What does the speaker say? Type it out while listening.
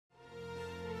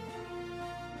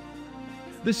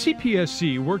The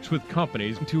CPSC works with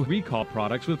companies to recall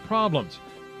products with problems.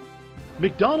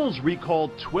 McDonald's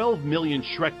recalled 12 million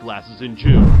Shrek glasses in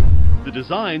June. The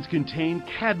designs contain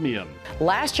cadmium.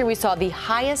 Last year, we saw the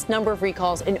highest number of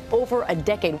recalls in over a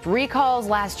decade. Recalls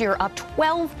last year up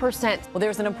 12%. Well,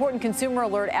 there's an important consumer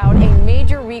alert out, a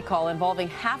major recall involving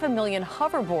 500,000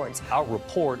 hoverboards. Our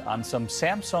report on some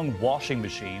Samsung washing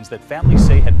machines that families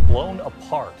say had blown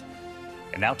apart.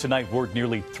 And now tonight, word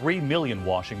nearly 3 million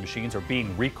washing machines are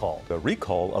being recalled. A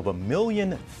recall of 1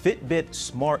 million Fitbit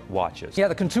smartwatches. Yeah,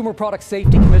 the Consumer Product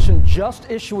Safety Commission just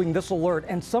issuing this alert,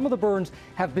 and some of the burns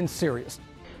have been serious.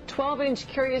 12-inch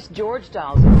Curious George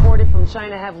dolls imported from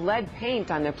China have lead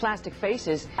paint on their plastic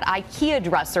faces. IKEA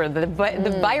dresser, the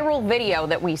viral video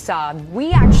that we saw,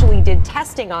 we actually did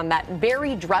testing on that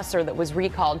very dresser that was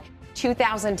recalled.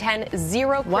 2010,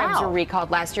 0 cribs were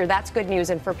recalled last year. That's good news.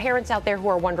 And for parents out there who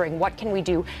are wondering, what can we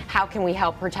do? How can we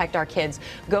help protect our kids?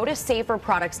 Go to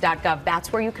saferproducts.gov.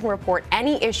 That's where you can report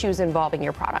any issues involving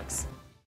your products.